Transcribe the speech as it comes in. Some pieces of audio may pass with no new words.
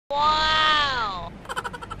Wow!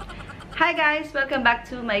 Hi guys! Welcome back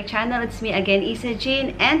to my channel. It's me again, Isa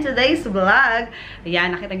Jean. And today's vlog,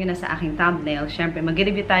 ayan, nakita nyo na sa aking thumbnail. Siyempre,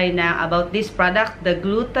 mag-review tayo na about this product, the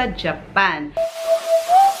Gluta Japan.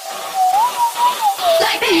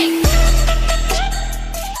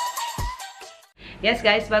 Yes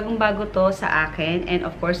guys, bagong-bago to sa akin. And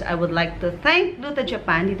of course, I would like to thank Gluta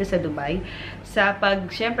Japan dito sa Dubai sa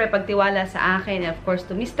syempre, pagtiwala sa akin. And of course,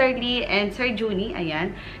 to Mr. Lee and Sir Juni.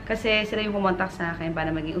 Ayan. Kasi sila yung pumontak sa akin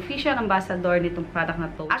para maging official ambassador nitong product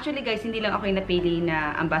na to. Actually guys, hindi lang ako yung napili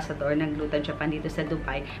na ambassador ng Gluta Japan dito sa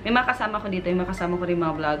Dubai. May mga kasama ko dito. May mga kasama ko rin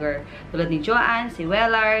mga vlogger tulad ni Joanne, si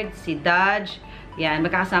Wellard, si Dodge. Yan,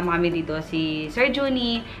 magkakasama kami dito si Sir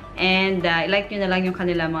Juni. And like nyo na lang yung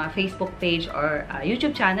kanila mga Facebook page or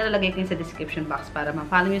YouTube channel. Lalagay ko yun sa description box para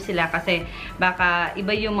ma-follow nyo sila. Kasi baka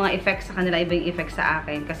iba yung mga effects sa kanila, iba yung effects sa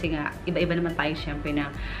akin. Kasi nga, iba-iba naman tayo syempre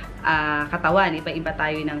ng katawan. Iba-iba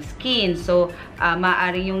tayo ng skin. So,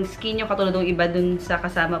 maaari yung skin nyo katulad ng iba dun sa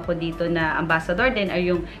kasama ko dito na ambassador din. Or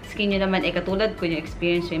yung skin nyo naman ay katulad ko, yung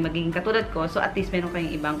experience nyo ay magiging katulad ko. So, at least meron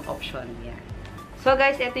kayong ibang option. Yan. So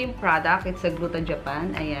guys, ito yung product. It's a Gluta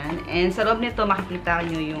Japan. Ayan. And sa loob nito, makikita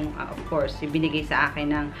nyo yung, of course, yung binigay sa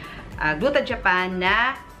akin ng Gluta Japan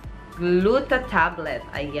na Gluta tablet.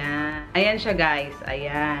 Ayan. Ayan siya guys.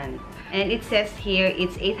 Ayan. And it says here,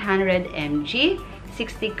 it's 800 mg,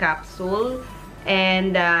 60 capsule.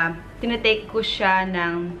 And tinitake ko siya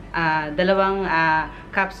ng dalawang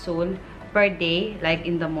capsule per day, like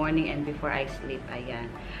in the morning and before I sleep. Ayan.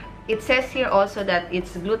 It says here also that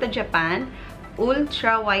it's Gluta Japan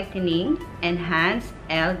Ultra Whitening Enhanced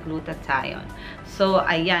L-Glutathione. So,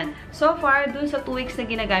 ayan. So far, dun sa 2 weeks na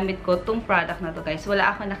ginagamit ko tong product na to guys,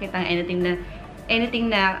 wala akong nakitang anything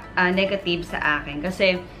na negative sa akin.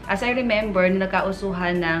 Kasi, as I remember, nung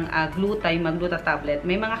nagkausuhan ng Gluta, yung Gluta tablet,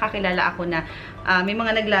 may mga kakilala ako na may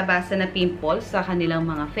mga naglabasan na pimples sa kanilang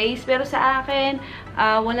mga face. Pero sa akin,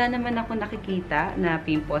 wala naman ako nakikita na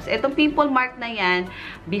pimples. Etong pimple mark na yan,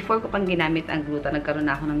 before ko pang ginamit ang Gluta, nagkaroon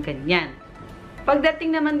na ako ng ganyan.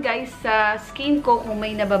 Pagdating naman guys sa skin ko, kung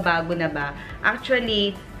may nababago na ba,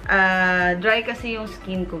 actually, dry kasi yung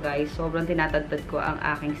skin ko guys. Sobrang tinatagtad ko ang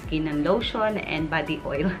aking skin ng lotion and body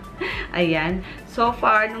oil. Ayan. So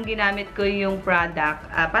far, nung ginamit ko yung product,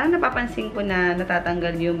 parang napapansin ko na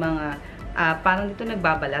natatanggal yung mga, parang dito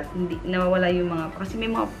nagbabalat. Hindi, nawawala yung mga, kasi may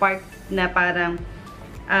mga part na parang,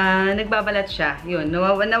 nagbabalat siya. Yun,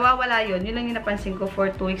 nawawala yun. Yun lang yung napansin ko for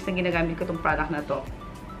 2 weeks na ginagamit ko tong product na to.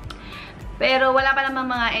 Pero wala pa naman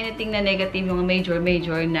mga anything na negative, yung major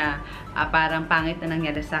na parang pangit na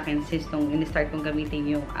nangyari sa akin since nung in-start kong gamitin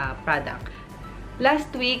yung product. Last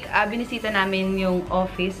week, binisita namin yung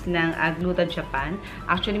office ng Gluta Japan.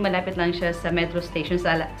 Actually, malapit lang siya sa metro station,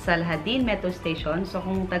 sa Alhadin Metro Station. So,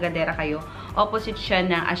 kung taga-Dera kayo, opposite siya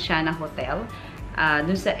ng Asiana Hotel.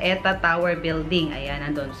 Dun sa ETA Tower Building. Ayan,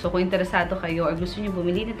 nandun. So, kung interesado kayo or gusto nyo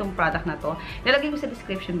bumili nitong product na to, nilagay ko sa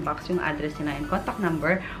description box yung address nila and contact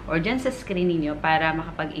number or dyan sa screen ninyo para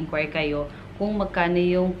makapag-inquire kayo kung magkano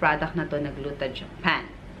yung product na to na Gluta Japan.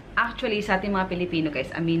 Actually, sa ating mga Pilipino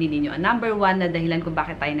guys, aminin ninyo, ang number 1 na dahilan kung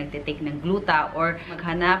bakit tayo nagtitake ng Gluta or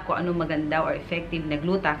maghanap kung anong maganda or effective na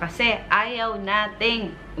Gluta kasi ayaw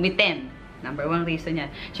nating umitim. Number 1 reason yan.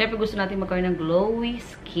 Siyempre, gusto natin magkaroon ng glowy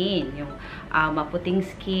skin. Yung maputing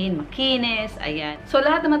skin, makinis, ayan. So,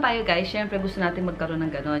 lahat naman tayo guys, siyempre gusto natin magkaroon ng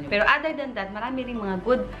ganon. Pero other than that, marami rin mga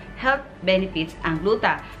good health benefits ang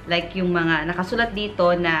Gluta. Like yung mga nakasulat dito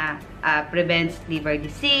na prevents liver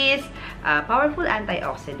disease, powerful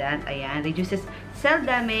antioxidant, ayan, reduces cell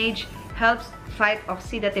damage, helps fight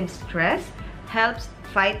oxidative stress, helps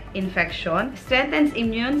fight infection, strengthens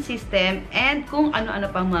immune system, and kung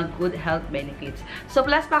ano-ano pang mga good health benefits. So,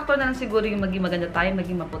 plus factor na lang siguro yung maging maganda tayo,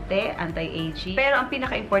 maging maputi, anti-aging. Pero ang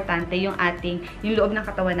pinaka-importante, yung loob ng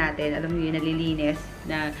katawan natin, alam mo yun, nalilinis,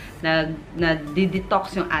 na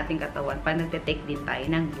detox yung ating katawan pag nagte-take din tayo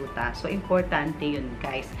ng Gluta. So, importante yun,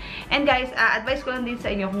 guys. And guys, advice ko lang din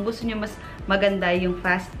sa inyo, kung gusto nyo mas maganda yung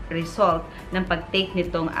fast result ng pag-take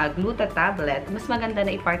nitong Gluta tablet, mas maganda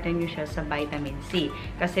na i-partner nyo siya sa vitamin C.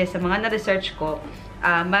 Kasi sa mga na-research ko,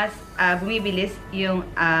 mas bumibilis yung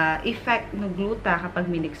effect ng Gluta kapag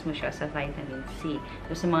minix mo siya sa vitamin C.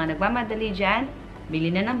 So, sa mga nagmamadali dyan, bili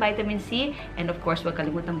na ng vitamin C. And of course, huwag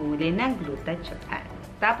kalimutan bumili ng Gluta Japan.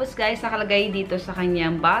 Tapos guys, nakalagay dito sa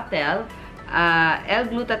kanyang bottle,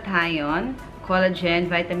 L-Glutathione, collagen,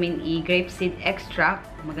 vitamin E, grapeseed extract.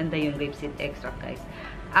 Maganda yung grapeseed extract guys.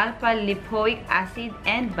 Alpha-lipoic acid,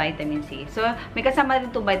 and vitamin C. So, may kasama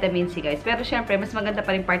rin itong vitamin C, guys. Pero, syempre, mas maganda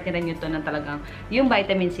pa rin partneran nyo ito ng talagang yung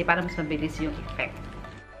vitamin C para mas mabilis yung effect.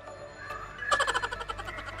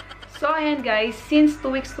 So, So, ayan guys, since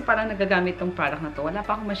 2 weeks ko parang nagagamit tong product na to, wala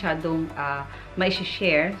pa akong masyadong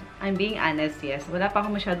ma-share. I'm being honest, yes. Wala pa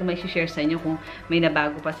akong masyadong ma-share sa inyo kung may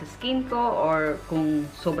nabago pa sa skin ko or kung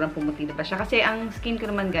sobrang pumuti na ba siya. Kasi ang skin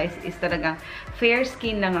ko naman guys is talagang fair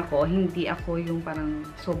skin lang ako. Hindi ako yung parang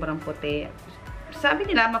sobrang puti. Sabi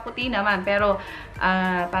nila, maputi naman. Pero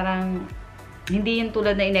parang hindi yung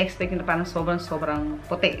tulad na ina-expect na parang sobrang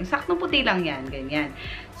puti. Saktong puti lang yan, ganyan.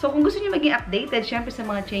 So, kung gusto niyo maging updated, syempre sa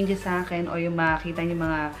mga changes sa akin o yung makita niyo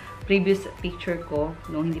mga previous picture ko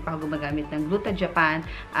nung hindi pa ako gumagamit ng Gluta Japan,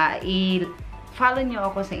 follow nyo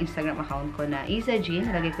ako sa Instagram account ko na Isajin.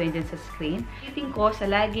 Lagay ko yun dyan sa screen. Iting ko sa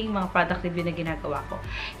laging mga product review na ginagawa ko.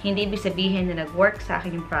 Hindi ibig sabihin na nag-work sa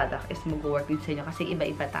akin yung product is mag-work din sa inyo kasi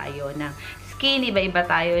iba-iba tayo ng skin, iba-iba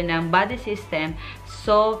tayo ng body system.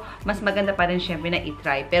 So, mas maganda pa rin syempre na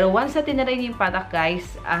i-try. Pero once na tinry nyo yung product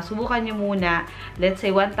guys, subukan nyo muna, let's say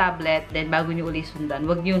 1 tablet, then bago nyo uli sundan.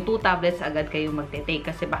 Huwag nyo yung 2 tablets agad kayong magte-take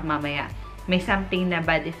kasi baka mamaya may something na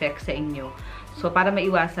bad effect sa inyo. So, para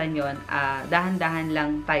maiwasan yon, dahan-dahan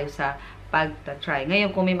lang tayo sa pag-try. Ngayon,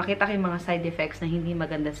 kung may makita kayong mga side effects na hindi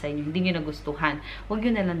maganda sa inyo, hindi nyo nagustuhan, huwag nyo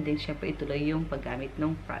na lang din syempre ituloy yung paggamit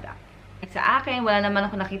ng product. Sa akin, wala naman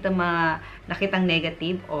ako nakitang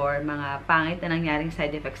negative or mga pangit na nangyaring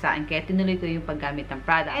side effects sa akin, kaya tinuloy ko yung paggamit ng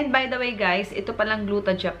product. And by the way guys, ito palang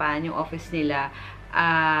Gluta Japan, yung office nila.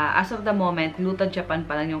 As of the moment, Gluta Japan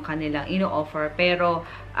pa lang yung kanilang ino-offer. Pero,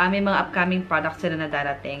 may mga upcoming products sila na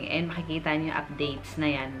darating and makikita niyo yung updates na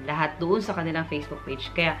yan. Lahat doon sa kanilang Facebook page.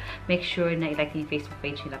 Kaya, make sure na i-like yung Facebook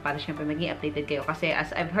page nila para syempre maging updated kayo. Kasi,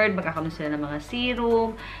 as I've heard, magkakaroon sila ng mga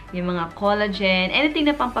serum, yung mga collagen, anything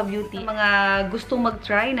na pampa-beauty. Mga gustong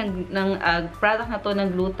mag-try ng product na to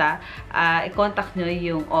ng Gluta, i-contact nyo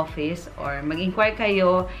yung office or mag-inquire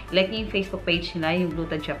kayo, like yung Facebook page nila, yung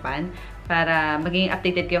Gluta Japan, para maging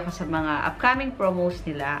updated kayo sa mga upcoming promos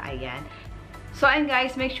nila. Ayan. So, and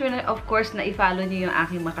guys, make sure na, of course, na i-follow niyo yung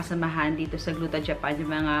aking mga kasamahan dito sa Gluta Japan, yung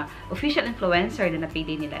mga official influencer na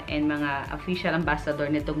napili nila and mga official ambassador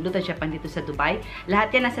nitong Gluta Japan dito sa Dubai.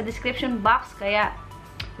 Lahat yan nasa description box, kaya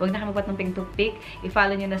huwag na kayo magpatumping tupik.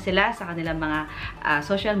 I-follow niyo na sila sa kanilang mga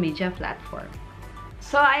social media platform.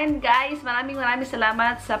 So, ayan guys, maraming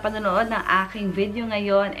salamat sa panonood ng aking video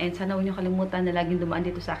ngayon and sana huwag niyo kalimutan na laging dumaan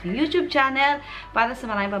dito sa aking YouTube channel para sa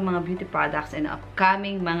maraming pang mga beauty products and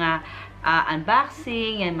upcoming mga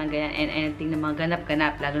unboxing and anything na mga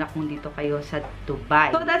ganap-ganap, lalo na kung dito kayo sa Dubai.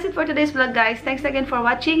 So, that's it for today's vlog guys. Thanks again for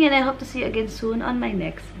watching and I hope to see you again soon on my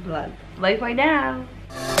next vlog. Bye for now!